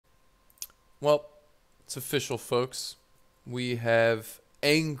Well, it's official, folks. We have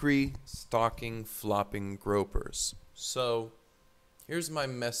angry, stalking, flopping gropers. So, here's my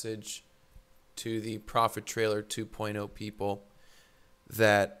message to the Profit Trailer 2.0 people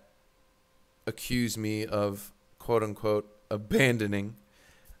that accuse me of, quote unquote, abandoning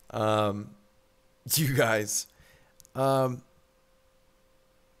you guys.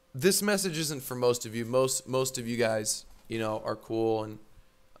 This message isn't for most of you. Most of you guys, are cool and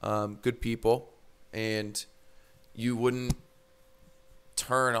good people, and you wouldn't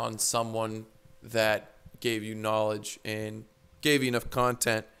turn on someone that gave you knowledge and gave you enough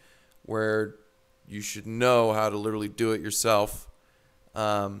content where you should know how to literally do it yourself,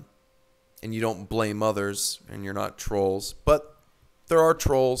 and you don't blame others, and you're not trolls. But there are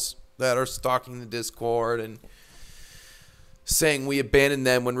trolls that are stalking the Discord and saying we abandoned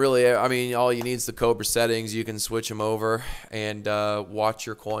them when really, I mean, all you need is the Cobra settings. You can switch them over and watch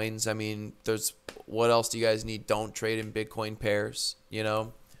your coins. I mean, what else do you guys need? Don't trade in Bitcoin pairs,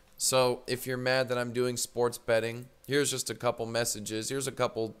 So if you're mad that I'm doing sports betting, here's just a couple messages. Here's a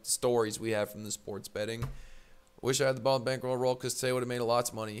couple stories we have from the sports betting. Wish I had the ball and bankroll roll because today would have made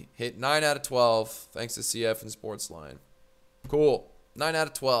lots of money. Hit 9 out of 12 thanks to CF and Sportsline. Cool. 9 out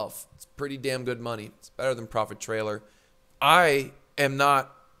of 12. It's pretty damn good money. It's better than Profit Trailer. I am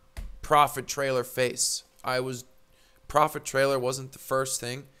not Profit Trailer face. Profit Trailer wasn't the first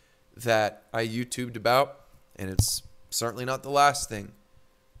thing that I YouTubed about, and it's certainly not the last thing.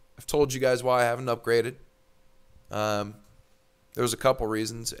 I've told you guys why I haven't upgraded. There's a couple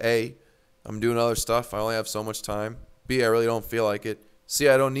reasons. A, I'm doing other stuff. I only have so much time. B, I really don't feel like it. C,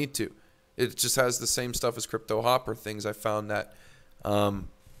 I don't need to. It just has the same stuff as Crypto Hopper, things I found that, weren't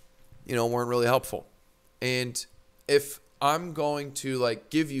really helpful. And if I'm going to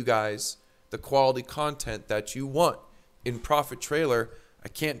give you guys the quality content that you want in Profit Trailer, I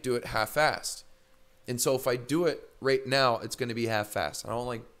can't do it half-assed. And so if I do it right now, it's going to be half-assed.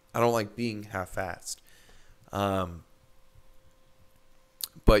 I don't like being half-assed.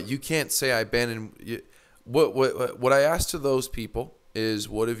 But you can't say I abandoned. What I ask to those people is,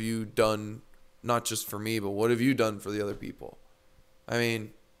 what have you done, not just for me, but what have you done for the other people? I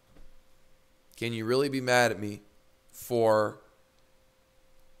mean, can you really be mad at me for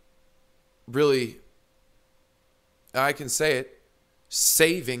really, I can say it,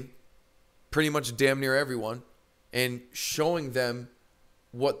 saving pretty much damn near everyone and showing them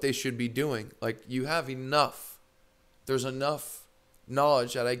what they should be doing? Like, you have enough. There's enough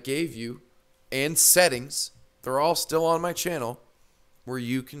knowledge that I gave you and settings. They're all still on my channel where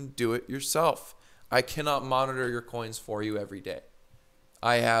you can do it yourself. I cannot monitor your coins for you every day.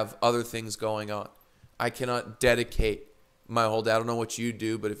 I have other things going on. I cannot dedicate my whole day. I don't know what you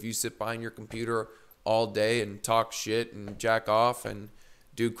do, but if you sit behind your computer all day and talk shit and jack off and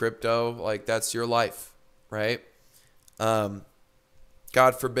do crypto, that's your life, right? God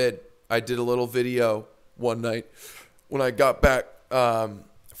forbid. I did a little video one night when I got back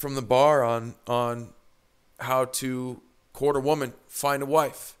from the bar on how to court a woman, find a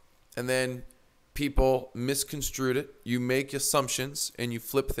wife. And then people misconstrued it. You make assumptions and you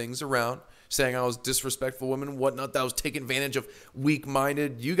flip things around, saying I was disrespectful women and whatnot, that I was taking advantage of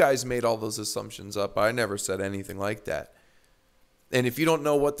weak-minded. You guys made all those assumptions up. I never said anything like that. And if you don't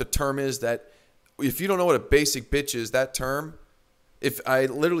know what the term is, if you don't know what a basic bitch is, that term, if I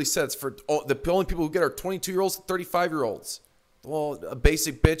literally said it's for the only people who get are 22-year-olds to 35-year-olds. Well, a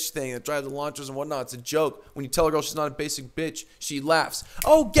basic bitch thing that drives the launchers and whatnot, it's a joke. When you tell a girl she's not a basic bitch, she laughs.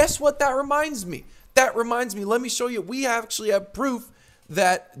 Oh, guess what? That reminds me. Let me show you. We actually have proof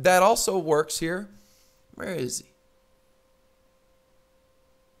that also works here. Where is he?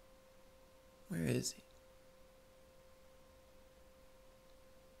 There's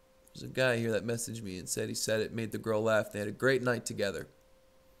a guy here that messaged me and said he said it made the girl laugh. They had a great night together.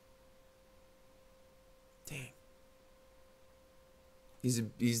 Dang.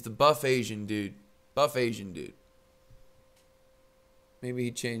 He's the buff Asian dude. Maybe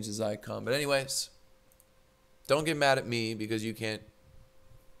he changed his icon. But anyways, don't get mad at me because you can't.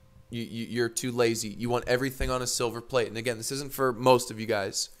 You're too lazy. You want everything on a silver plate. And again, this isn't for most of you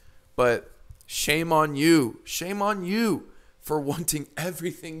guys, but shame on you. Shame on you for wanting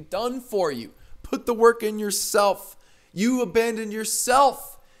everything done for you. Put the work in yourself. You abandoned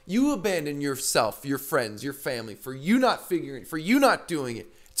yourself. You abandon yourself, your friends, your family, for you not figuring, for you not doing it.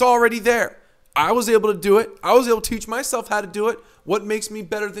 It's already there. I was able to do it. I was able to teach myself how to do it. What makes me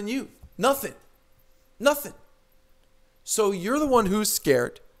better than you? Nothing. So you're the one who's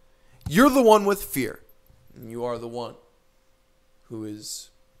scared. You're the one with fear. And you are the one who is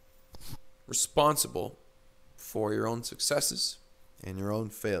responsible for your own successes and your own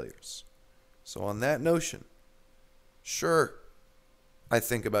failures. So on that notion, sure, I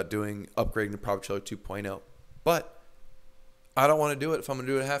think about upgrading to Profit Trailer 2.0, but I don't want to do it if I'm going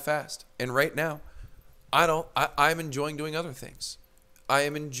to do it half-assed. And right now, I'm enjoying doing other things. I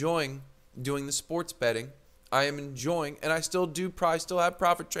am enjoying doing the sports betting. I am enjoying, and I still have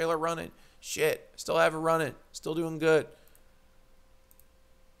Profit Trailer running. Shit, still have it running. Still doing good.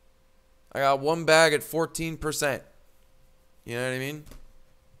 I got one bag at 14%. You know what I mean?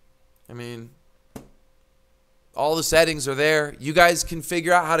 I mean, all the settings are there. You guys can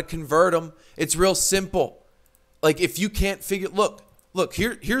figure out how to convert them. It's real simple. Like if you can't figure, look,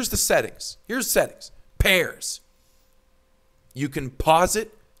 here's the settings. Here's settings. Pairs. You can pause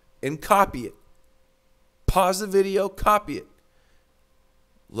it and copy it. Pause the video, copy it.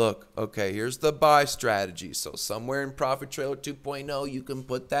 Look, okay, here's the buy strategy. So somewhere in Profit Trailer 2.0, you can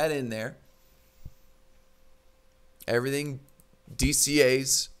put that in there. Everything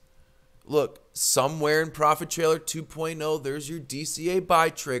DCAs. Look, somewhere in Profit Trailer 2.0, there's your DCA buy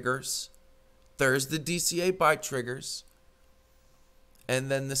triggers. There's the DCA buy triggers.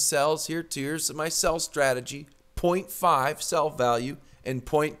 And then the sells here too. Here's my sell strategy. 0.5 sell value and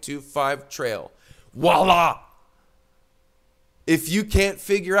 0.25 trail. Voila! If you can't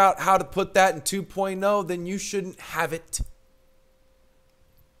figure out how to put that in 2.0, then you shouldn't have it.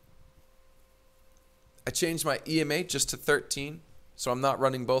 I changed my EMA just to 13, so I'm not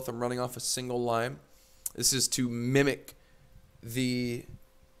running both. I'm running off a single line. This is to mimic the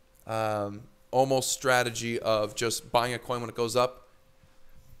almost strategy of just buying a coin when it goes up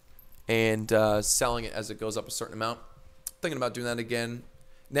and selling it as it goes up a certain amount. Thinking about doing that again.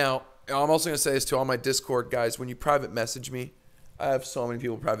 Now, I'm also going to say this to all my Discord guys. When you private message me, I have so many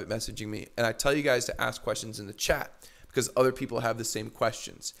people private messaging me, and I tell you guys to ask questions in the chat because other people have the same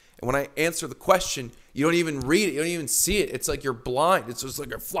questions. And when I answer the question, you don't even read it. You don't even see it. It's like you're blind. It's just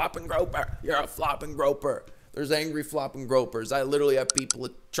like you're flopping groper. You're a flopping groper. There's angry flopping gropers. I literally have people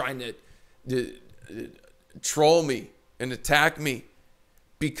trying to troll me and attack me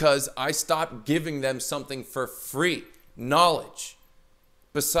because I stopped giving them something for free. Knowledge.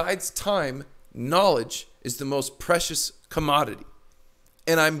 Besides time, knowledge is the most precious commodity.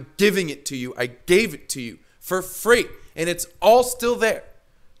 And I'm giving it to you. I gave it to you for free. And it's all still there.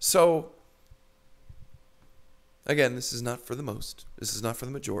 So, again, this is not for the most. This is not for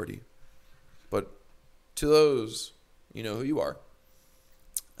the majority. But to those, you know who you are.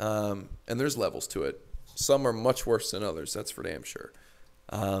 And there's levels to it. Some are much worse than others. That's for damn sure.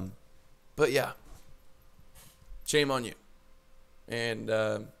 But yeah. Shame on you. And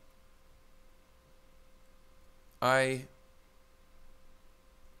I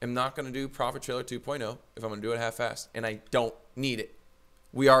am not going to do Profit Trailer 2.0 if I'm going to do it half-assed. And I don't need it.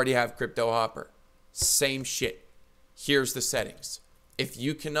 We already have Crypto Hopper. Same shit. Here's the settings. If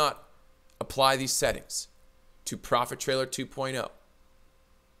you cannot apply these settings to Profit Trailer 2.0,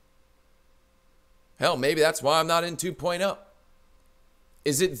 hell, maybe that's why I'm not in 2.0.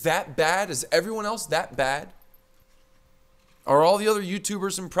 Is it that bad? Is everyone else that bad? Are all the other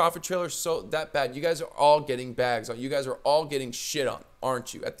YouTubers and Profit Trailers so that bad? You guys are all getting bags. You guys are all getting shit on,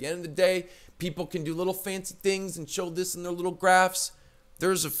 aren't you? At the end of the day, people can do little fancy things and show this in their little graphs.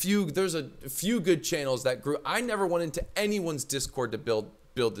 There's a few good channels that grew. I never went into anyone's Discord to build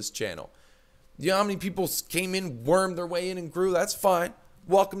this channel. You know how many people came in, wormed their way in and grew? That's fine.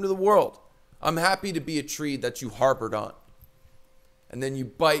 Welcome to the world. I'm happy to be a tree that you harbored on. And then you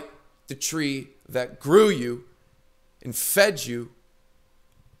bite the tree that grew you and fed you.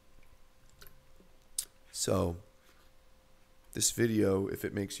 So, this video, if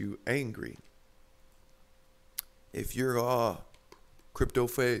it makes you angry, if you're, crypto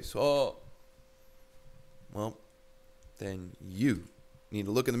face, well, then you need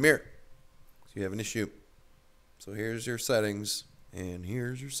to look in the mirror. You have an issue. So here's your settings, and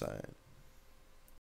here's your sign.